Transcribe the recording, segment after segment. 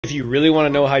If you really want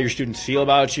to know how your students feel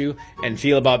about you and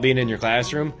feel about being in your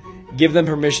classroom, give them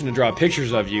permission to draw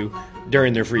pictures of you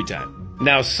during their free time.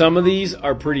 Now, some of these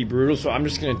are pretty brutal, so I'm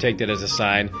just going to take that as a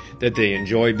sign that they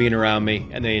enjoy being around me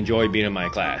and they enjoy being in my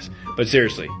class. But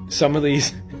seriously, some of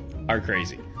these are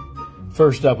crazy.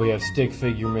 First up, we have stick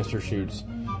figure Mr. Shoots.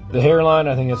 The hairline,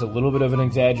 I think that's a little bit of an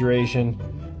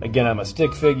exaggeration. Again, I'm a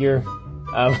stick figure.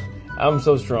 I'm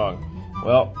so strong.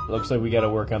 Well, looks like we got to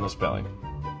work on the spelling.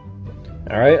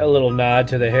 All right, a little nod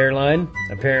to the hairline.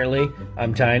 Apparently,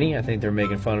 I'm tiny. I think they're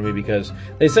making fun of me because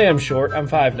they say I'm short. I'm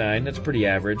 5'9". That's pretty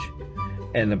average.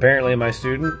 And apparently my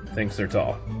student thinks they're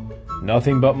tall.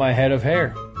 Nothing but my head of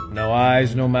hair. No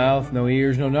eyes, no mouth, no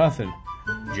ears, no nothing.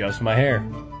 Just my hair.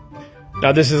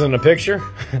 Now, this isn't a picture,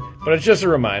 but it's just a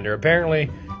reminder. Apparently,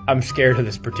 I'm scared of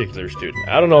this particular student.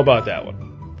 I don't know about that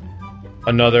one.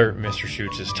 Another Mr.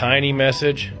 Shoots' tiny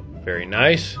message. Very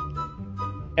nice.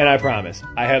 And I promise,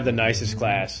 I have the nicest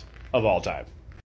class of all time.